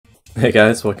Hey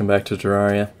guys, welcome back to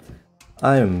Terraria.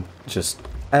 I am just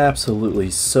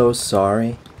absolutely so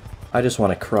sorry. I just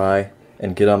want to cry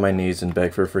and get on my knees and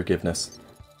beg for forgiveness.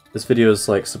 This video is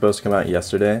like supposed to come out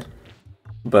yesterday,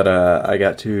 but I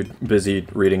got too busy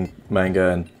reading manga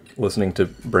and listening to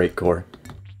breakcore.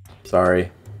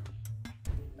 Sorry.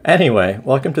 Anyway,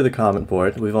 welcome to the comment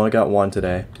board. We've only got one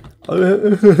today.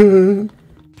 The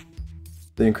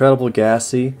Incredible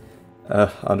Gassy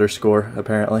underscore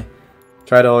apparently.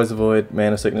 Try to always avoid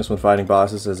mana sickness when fighting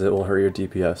bosses as it will hurt your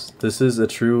DPS. This is a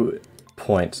true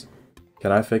point.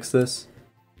 Can I fix this?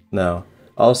 No.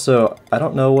 Also, I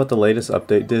don't know what the latest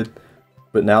update did,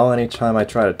 but now anytime I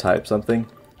try to type something,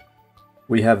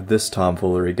 we have this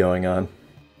tomfoolery going on.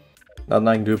 Nothing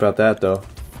I can do about that though.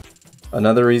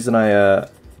 Another reason I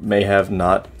may have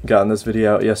not gotten this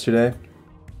video out yesterday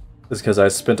is because I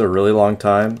spent a really long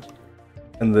time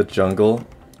in the jungle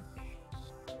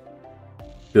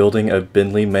building a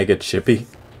Binley Mega Chippy.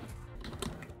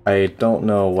 I don't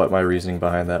know what my reasoning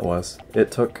behind that was. It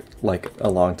took like a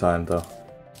long time though.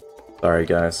 Sorry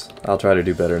guys, I'll try to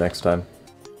do better next time.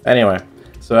 Anyway,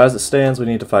 so as it stands we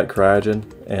need to fight Cryogen,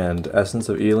 and Essence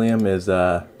of Elysium is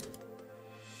not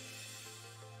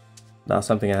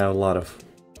something I have a lot of.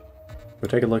 We'll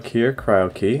take a look here,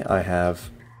 Cryo Key. I have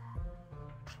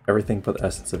everything but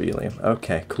Essence of Elysium.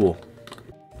 Okay, cool.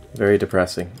 Very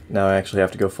depressing. Now I actually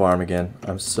have to go farm again.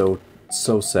 I'm so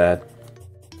sad.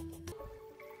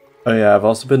 Oh yeah, I've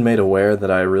also been made aware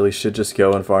that I really should just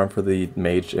go and farm for the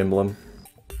Mage emblem.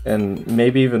 And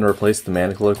maybe even replace the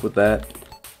Mana Cloak with that.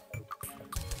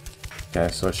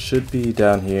 Okay, so it should be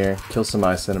down here. Kill some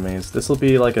ice enemies. This will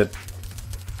be like a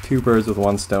 2 birds with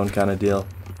 1 stone kind of deal.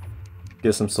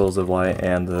 Get some Souls of Light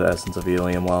and the Essence of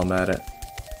Elysium while I'm at it.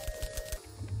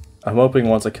 I'm hoping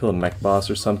once I kill a mech boss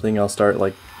or something, I'll start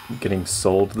like getting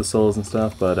sold the souls and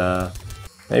stuff, but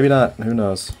maybe not, who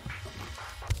knows.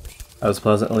 I was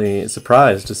pleasantly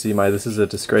surprised to see my This Is a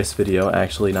Disgrace video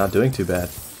actually not doing too bad.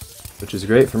 Which is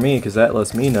great for me, because that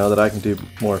lets me know that I can do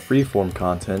more freeform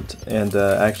content and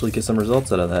actually get some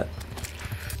results out of that.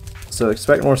 So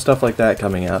expect more stuff like that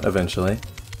coming out eventually.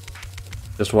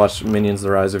 Just watched Minions: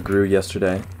 The Rise of Gru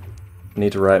yesterday. I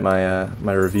need to write my,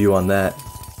 my review on that.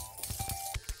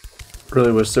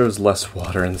 Really wish there was less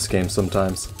water in this game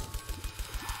sometimes.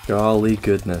 Golly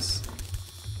goodness.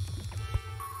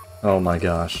 Oh my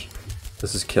gosh.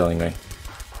 This is killing me.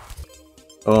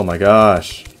 Oh my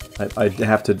gosh. I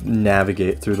have to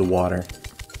navigate through the water.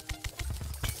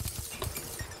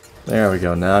 There we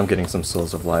go, now I'm getting some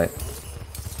Souls of Light.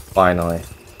 Finally.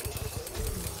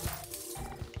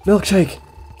 Milkshake!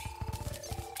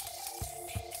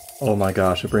 Oh my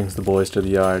gosh, it brings the boys to the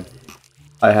yard.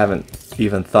 I haven't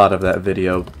even thought of that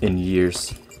video in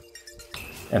years.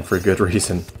 And for good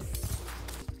reason.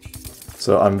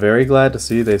 So I'm very glad to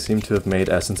see they seem to have made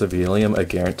Essence of Elysium a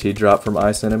guaranteed drop from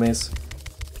ice enemies.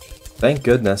 Thank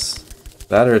goodness.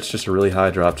 That or it's just a really high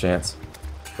drop chance.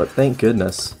 But thank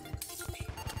goodness.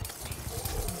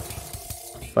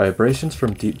 Vibrations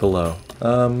from deep below.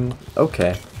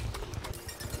 Okay.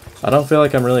 I don't feel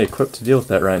like I'm really equipped to deal with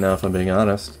that right now, if I'm being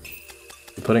honest.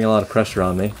 You're putting a lot of pressure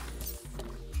on me.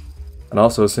 And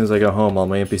also, as soon as I go home, all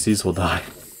my NPCs will die.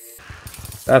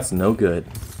 That's no good.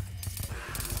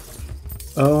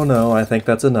 Oh no, I think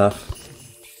that's enough.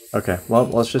 Okay, well,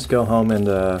 let's just go home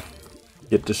and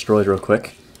get destroyed real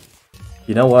quick.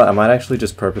 You know what, I might actually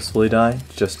just purposefully die,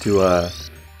 just to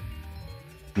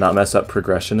not mess up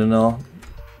progression and all.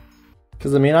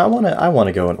 Because I mean, I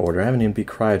wanna go in order. I haven't even beat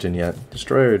Cryogen yet.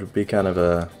 Destroyer would be kind of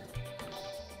a,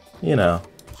 you know.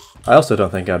 I also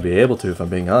don't think I'd be able to, if I'm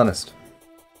being honest.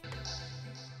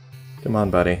 Come on,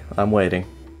 buddy. I'm waiting.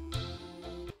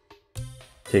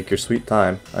 Take your sweet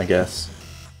time, I guess.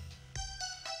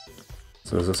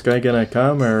 So is this guy gonna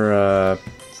come, or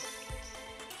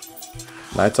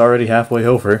night's already halfway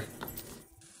over.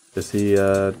 Is he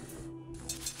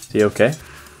okay?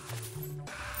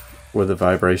 Were the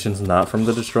vibrations not from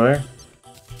the destroyer?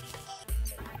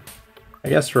 I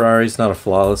guess Ferrari's not a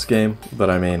flawless game, but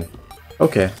I mean,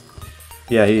 okay.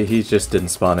 Yeah, he just didn't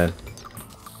spawn in.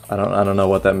 I don't know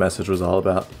what that message was all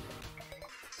about.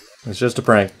 It's just a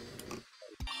prank.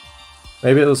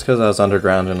 Maybe it was because I was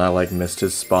underground and I like missed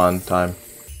his spawn time.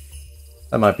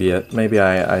 That might be it. Maybe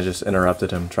I just interrupted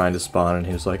him trying to spawn and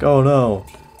he was like, oh no!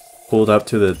 Pulled up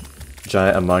to the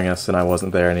giant among us and I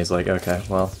wasn't there and he's like, okay,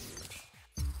 well,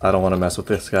 I don't want to mess with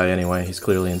this guy anyway, he's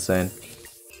clearly insane.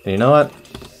 And you know what?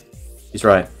 He's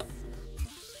right.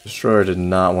 Destroyer did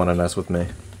not want to mess with me.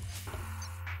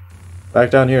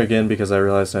 Back down here again because I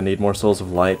realized I need more Souls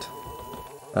of Light.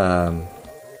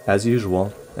 As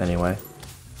usual, anyway.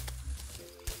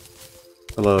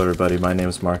 Hello everybody, my name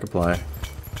is Markiplier.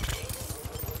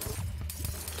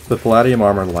 The Palladium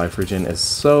Armor Life Regen is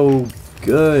so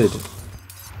good!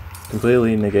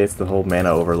 Completely negates the whole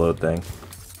mana overload thing.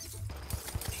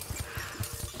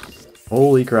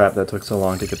 Holy crap, that took so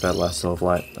long to get that last Soul of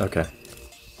Light. Okay.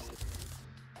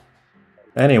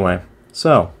 Anyway,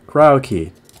 so, Cryo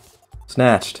Key.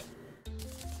 Snatched.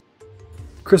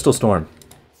 Crystal Storm.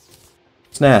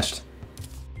 Snatched.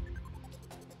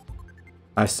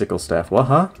 Icicle Staff. What,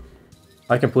 huh?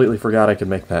 I completely forgot I could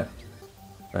make that.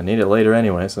 I need it later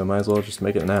anyway, so I might as well just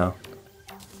make it now.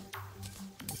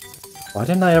 Why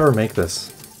didn't I ever make this?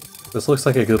 This looks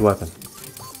like a good weapon.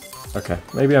 Okay,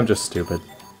 maybe I'm just stupid.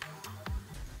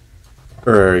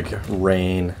 Urgh,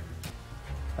 rain.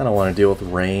 I don't want to deal with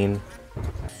rain.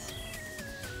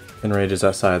 Enrages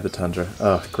outside the tundra.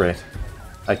 Oh, great.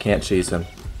 I can't cheese him.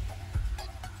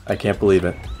 I can't believe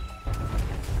it.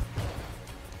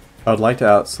 I would like to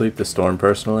outsleep the storm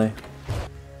personally.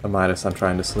 Midas, I'm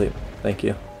trying to sleep. Thank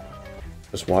you.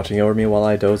 Just watching over me while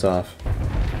I doze off.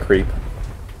 Creep.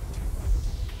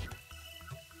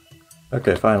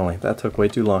 Okay, finally. That took way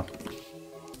too long.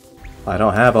 I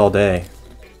don't have all day.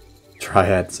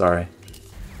 Triad, sorry.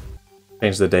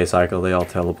 Change the day cycle, they all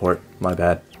teleport. My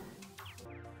bad.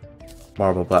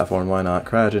 Marble platform, why not?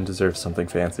 Cryogen deserves something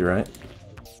fancy, right?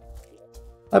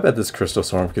 I bet this Crystal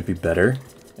Storm could be better.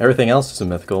 Everything else is a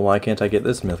mythical, why can't I get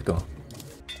this mythical?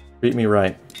 Treat me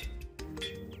right.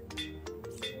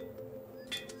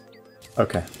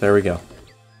 Okay, there we go.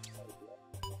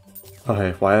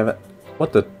 Okay, why haven't...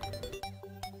 What the...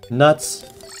 Nuts!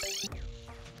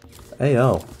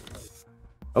 Ayo.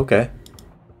 Okay.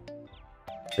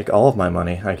 Take all of my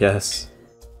money, I guess.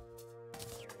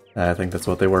 I think that's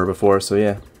what they were before, so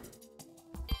yeah.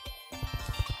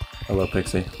 Hello,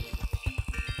 Pixie.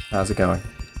 How's it going?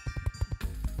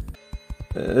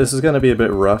 This is gonna be a bit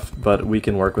rough, but we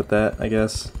can work with that, I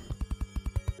guess.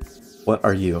 What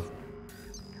are you?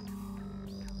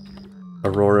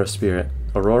 Aurora Spirit.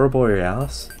 Aurora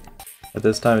Borealis? At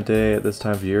this time of day, at this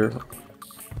time of year,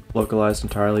 localized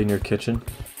entirely in your kitchen.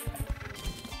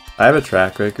 I have a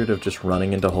track record of just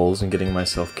running into holes and getting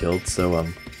myself killed, so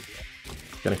I'm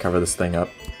gonna cover this thing up.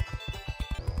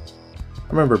 I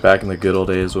remember back in the good old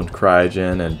days when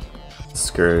Cryogen and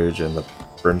Scourge and the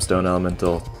Brimstone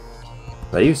Elemental,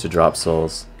 they used to drop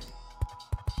souls.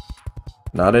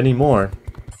 Not anymore.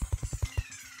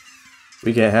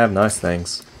 We can't have nice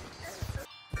things.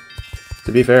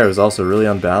 To be fair, it was also really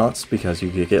unbalanced because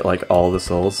you could get like all the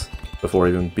souls before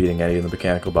even beating any of the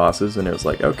mechanical bosses, and it was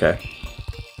like, okay.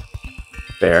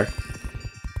 Fair.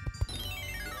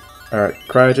 Alright,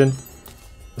 Cryogen.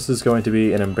 This is going to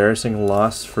be an embarrassing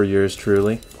loss for yours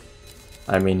truly.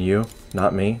 I mean you,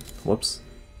 not me. Whoops.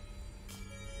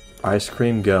 Ice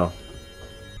Cream, go.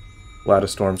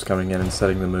 Lattice Storm's coming in and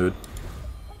setting the mood.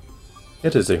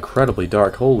 It is incredibly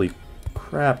dark. Holy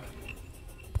crap.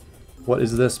 What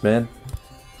is this, man?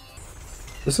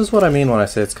 This is what I mean when I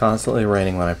say it's constantly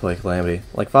raining when I play Calamity.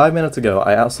 Like 5 minutes ago,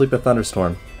 I outsleep a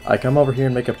thunderstorm. I come over here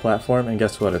and make a platform, and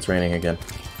guess what? It's raining again.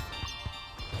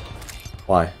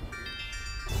 Why?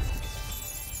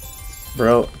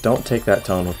 Bro, don't take that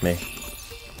tone with me.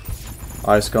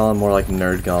 Ice Golem, more like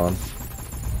Nerd Golem.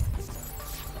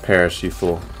 Perish, you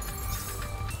fool.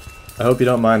 I hope you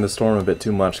don't mind the storm a bit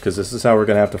too much, because this is how we're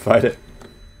going to have to fight it.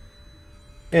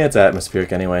 Yeah, it's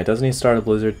atmospheric anyway. Doesn't he start a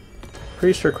blizzard?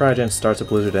 Pretty sure Cryogen starts a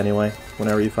blizzard anyway,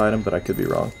 whenever you fight him, but I could be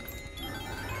wrong.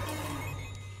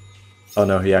 Oh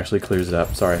no, he actually clears it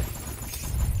up. Sorry.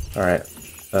 Alright.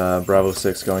 Bravo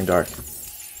 6 going dark.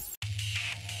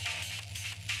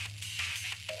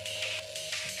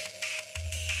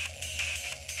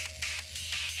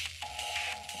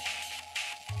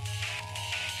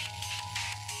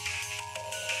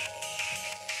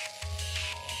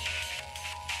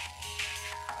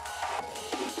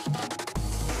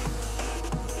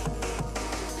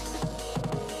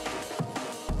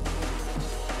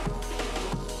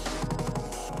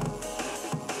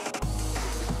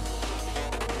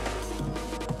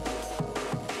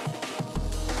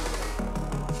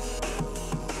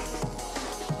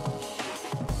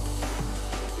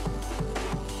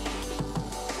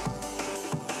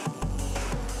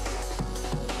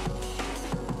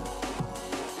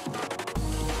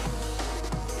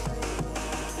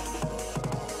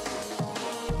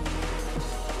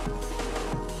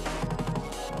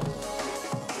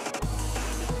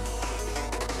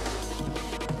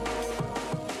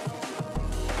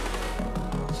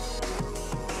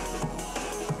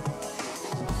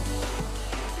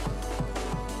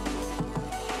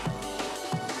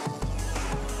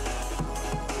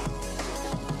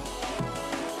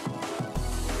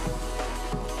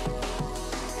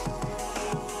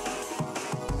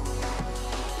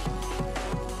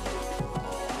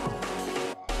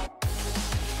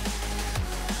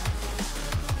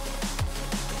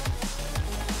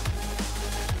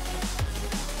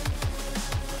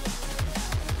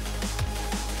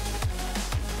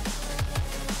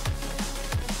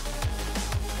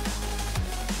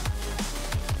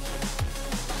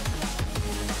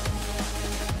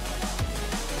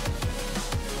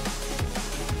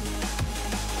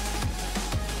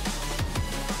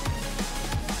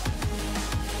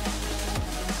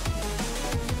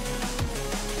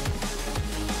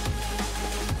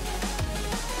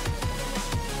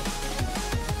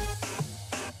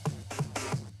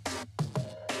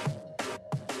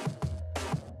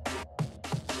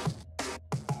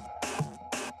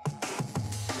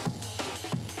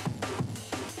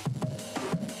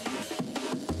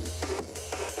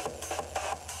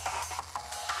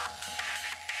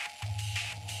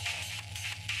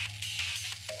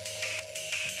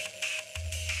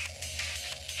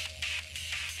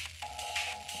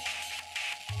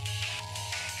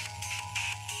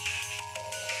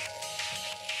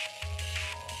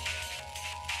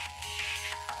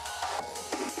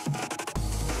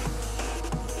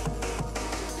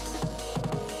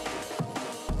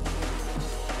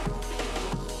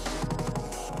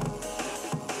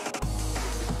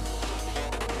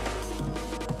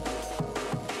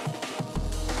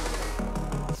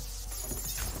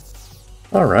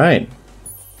 Alright.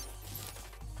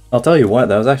 I'll tell you what,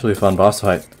 that was actually a fun boss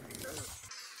fight.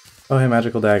 Oh hey,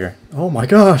 magical dagger. Oh my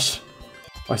gosh!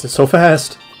 Why is it so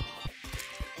fast?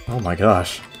 Oh my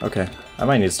gosh. Okay, I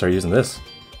might need to start using this.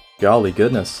 Golly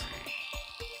goodness.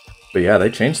 But yeah, they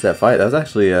changed that fight. That was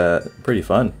actually pretty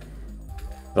fun.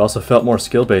 It also felt more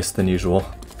skill-based than usual.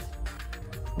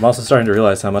 I'm also starting to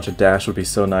realize how much a dash would be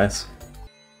so nice.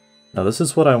 Now this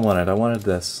is what I wanted. I wanted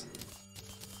this.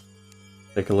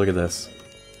 Take a look at this.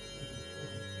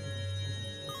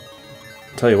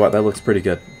 Tell you what, that looks pretty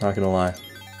good. Not gonna lie.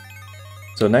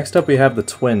 So next up we have the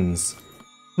twins.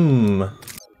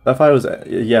 That fight was...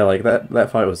 yeah, like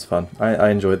that fight was fun. I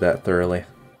enjoyed that thoroughly.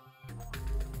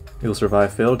 You'll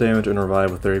survive fatal damage and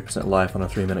revive with 30% life on a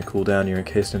 3-minute cooldown. You're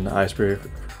encased in an ice barrier for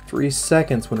 3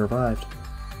 seconds when revived.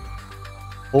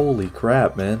 Holy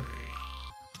crap, man.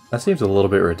 That seems a little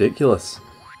bit ridiculous.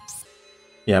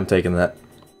 Yeah, I'm taking that.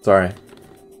 Sorry.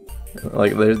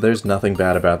 Like, there's nothing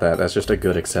bad about that. That's just a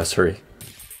good accessory.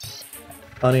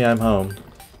 Honey, I'm home.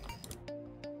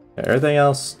 Everything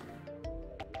else,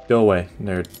 go away,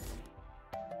 nerd.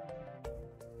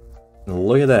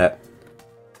 Look at that.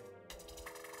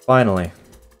 Finally.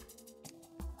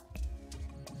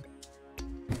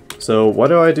 So, what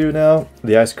do I do now?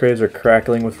 The ice craves are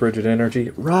crackling with frigid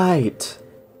energy. Right!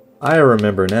 I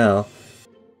remember now.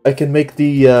 I can make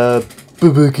the,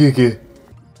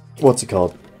 what's it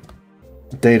called?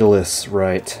 Daedalus,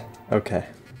 right. Okay.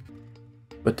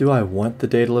 But do I want the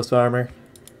Daedalus armor?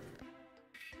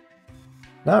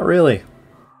 Not really.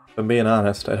 If I'm being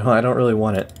honest, I don't really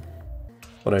want it.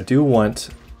 What I do want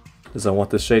is I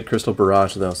want the Shade Crystal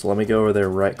Barrage though, so let me go over there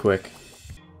right quick.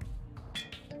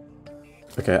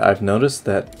 Okay, I've noticed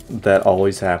that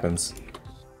always happens.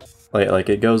 Like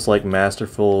it goes like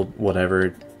Masterful,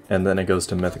 whatever, and then it goes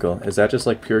to Mythical. Is that just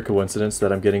like pure coincidence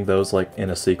that I'm getting those like in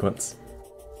a sequence?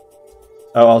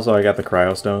 Oh, also I got the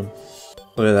Cryo Stone.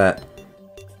 Look at that.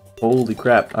 Holy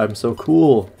crap, I'm so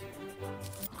cool!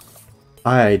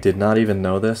 I did not even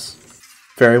know this.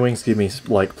 Fairy Wings give me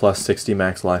like plus 60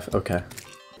 max life. Okay.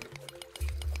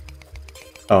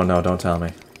 Oh no, don't tell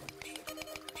me.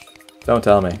 Don't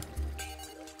tell me.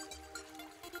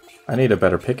 I need a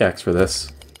better pickaxe for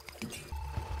this.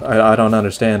 I don't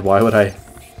understand. Why would I...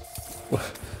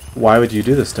 Why would you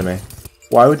do this to me?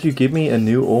 Why would you give me a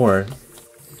new ore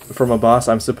from a boss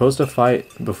I'm supposed to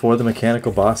fight before the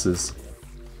mechanical bosses?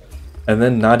 And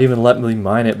then not even let me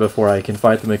mine it before I can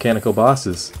fight the mechanical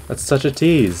bosses. That's such a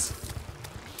tease.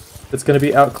 It's gonna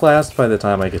be outclassed by the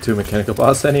time I get to a mechanical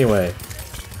boss anyway.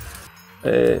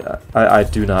 I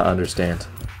do not understand.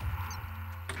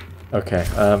 Okay,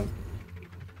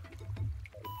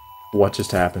 what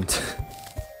just happened?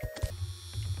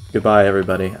 Goodbye,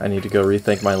 everybody. I need to go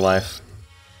rethink my life.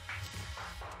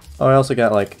 Oh, I also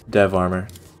got, like, dev armor.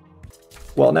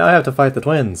 Well, now I have to fight the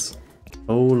twins.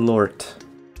 Oh, lord.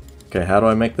 Okay, how do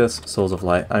I make this? Souls of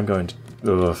Light. I'm going to...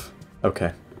 Ugh.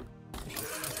 Okay.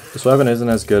 This weapon isn't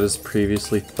as good as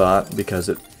previously thought because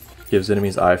it gives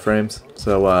enemies iframes.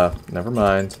 So, never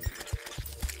mind.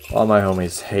 All my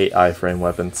homies hate iframe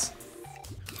weapons.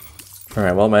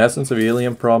 Alright, well, my Essence of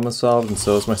Helium problem is solved, and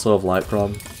so is my Soul of Light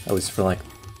problem. At least for, like,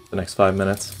 the next 5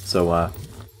 minutes. So,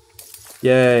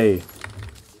 yay!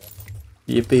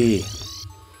 Yippee!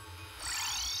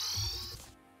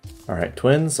 Alright,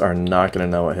 twins are not gonna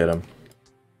know what hit them.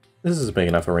 This is a big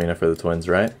enough arena for the twins,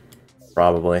 right?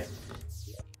 Probably.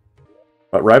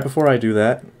 But right before I do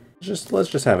that, let's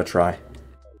just have a try.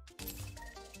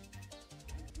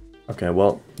 Okay,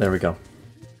 well, there we go.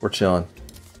 We're chilling.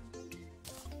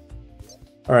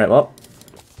 Alright, well.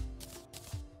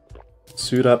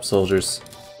 Suit up, soldiers.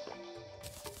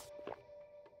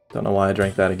 Don't know why I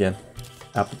drank that again.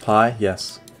 Apple pie?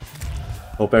 Yes.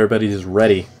 Hope everybody is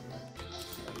ready.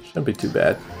 Shouldn't be too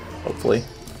bad, hopefully.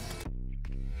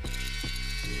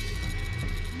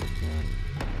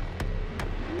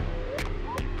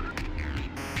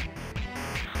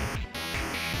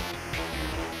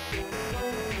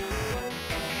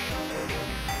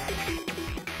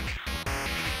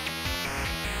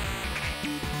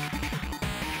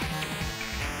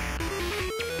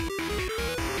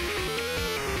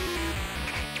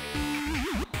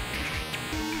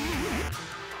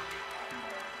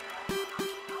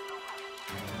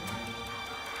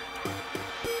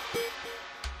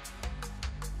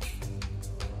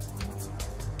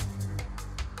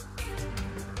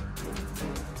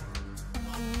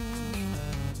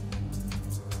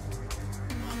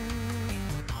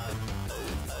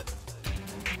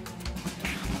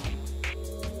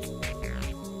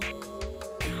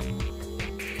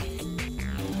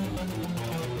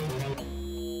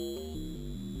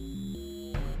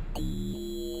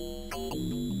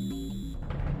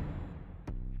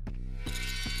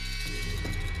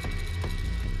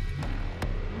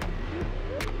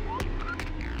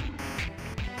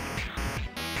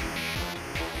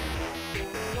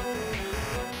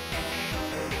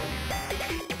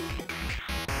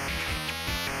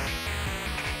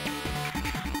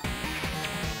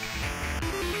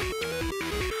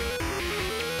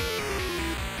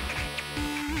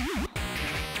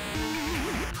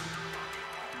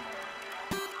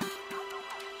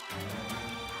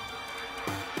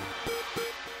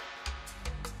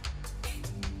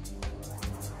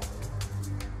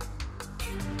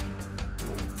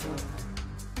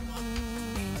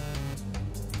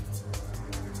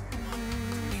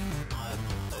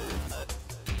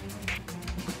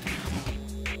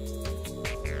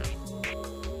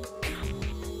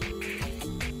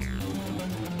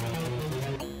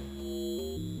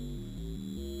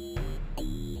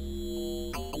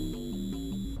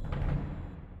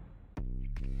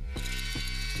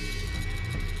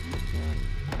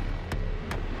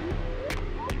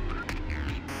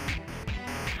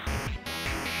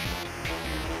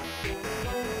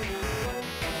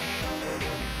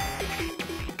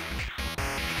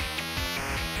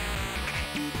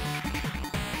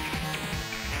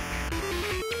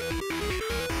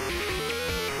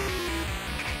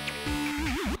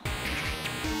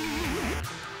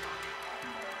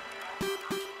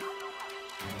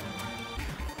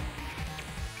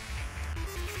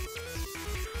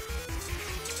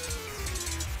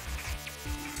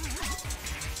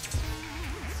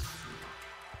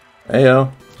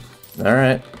 Heyo.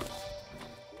 Alright.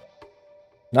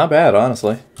 Not bad,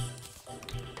 honestly.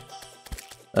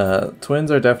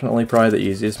 Twins are definitely probably the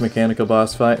easiest mechanical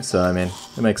boss fight, so I mean,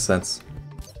 it makes sense.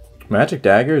 Magic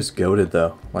Dagger is goated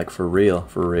though, like for real,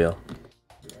 for real.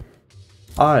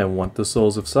 I want the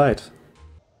Souls of Sight.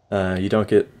 You don't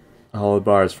get hollowed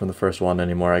bars from the first one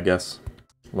anymore, I guess.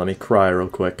 Let me cry real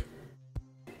quick.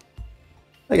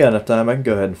 I got enough time, I can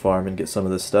go ahead and farm and get some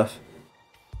of this stuff.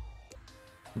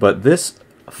 But this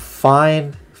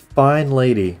fine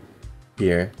lady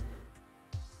here,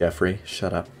 Jeffrey,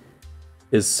 shut up,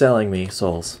 is selling me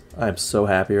souls. I'm so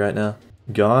happy right now.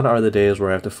 Gone are the days where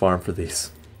I have to farm for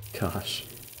these. Gosh.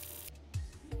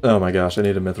 Oh my gosh, I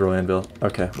need a mithril anvil.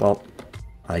 Okay, well,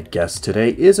 I guess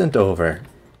today isn't over.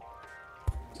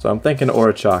 So I'm thinking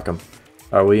Orachakam.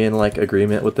 Are we in, like,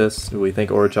 agreement with this? Do we think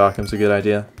Orachakam's a good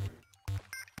idea?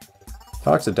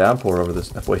 Toxic downpour over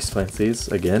this Wasteland Seas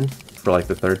again, for like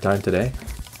the third time today.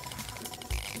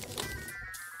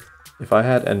 If I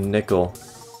had a nickel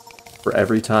for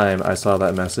every time I saw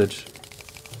that message,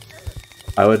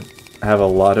 I would have a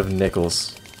lot of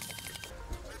nickels.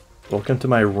 Welcome to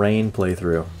my rain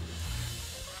playthrough.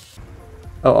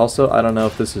 Oh, also, I don't know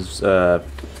if this is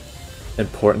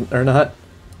important or not,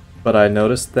 but I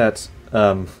noticed that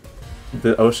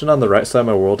the ocean on the right side of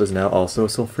my world is now also a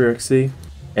sulfuric sea,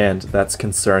 and that's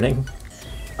concerning.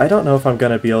 I don't know if I'm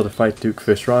gonna be able to fight Duke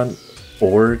Fishron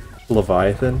or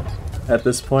Leviathan at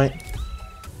this point.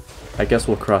 I guess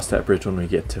we'll cross that bridge when we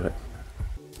get to it.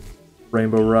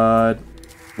 Rainbow Rod.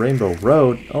 Rainbow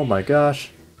Road? Oh my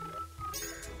gosh.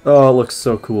 Oh, it looks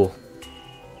so cool.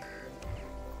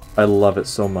 I love it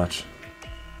so much.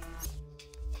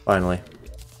 Finally.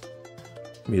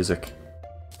 Music.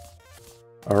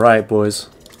 Alright, boys.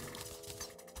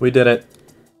 We did it.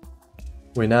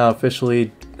 We now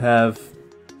officially have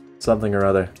something or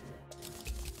other.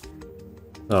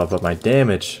 Oh, but my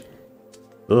damage.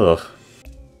 Ugh.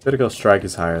 Critical strike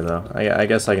is higher though. I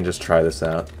guess I can just try this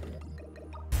out.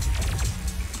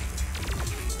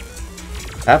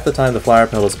 Half the time the flower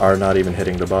petals are not even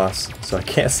hitting the boss, so I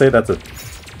can't say that's a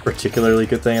particularly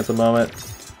good thing at the moment.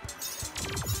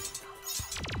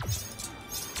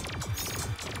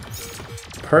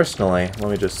 Personally,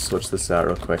 let me just switch this out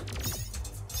real quick.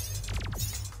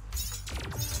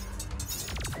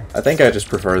 I think I just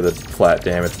prefer the flat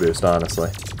damage boost,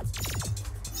 honestly.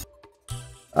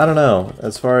 I don't know.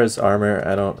 As far as armor,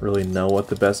 I don't really know what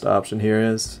the best option here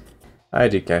is.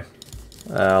 IDK.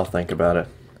 I'll think about it.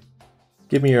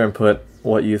 Give me your input,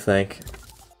 what you think.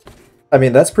 I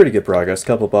mean, that's pretty good progress.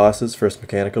 Couple bosses, first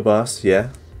mechanical boss, yeah.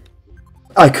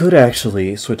 I could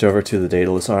actually switch over to the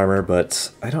Daedalus armor,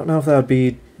 but I don't know if that would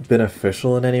be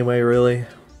beneficial in any way, really.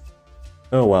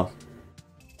 Oh well.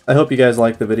 I hope you guys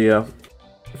liked the video.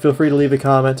 Feel free to leave a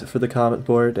comment for the comment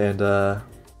board, and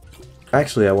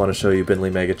actually I want to show you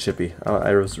Binley Mega Chippy.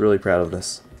 I was really proud of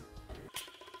this.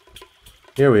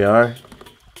 Here we are.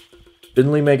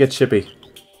 Binley Mega Chippy.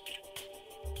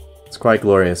 It's quite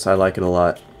glorious, I like it a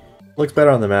lot. Looks better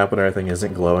on the map when everything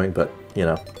isn't glowing, but, you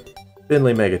know.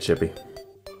 Binley Mega Chippy.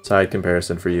 Side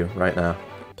comparison for you right now.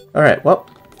 Alright, well,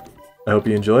 I hope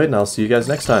you enjoyed, and I'll see you guys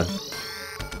next time.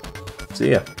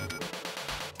 See ya.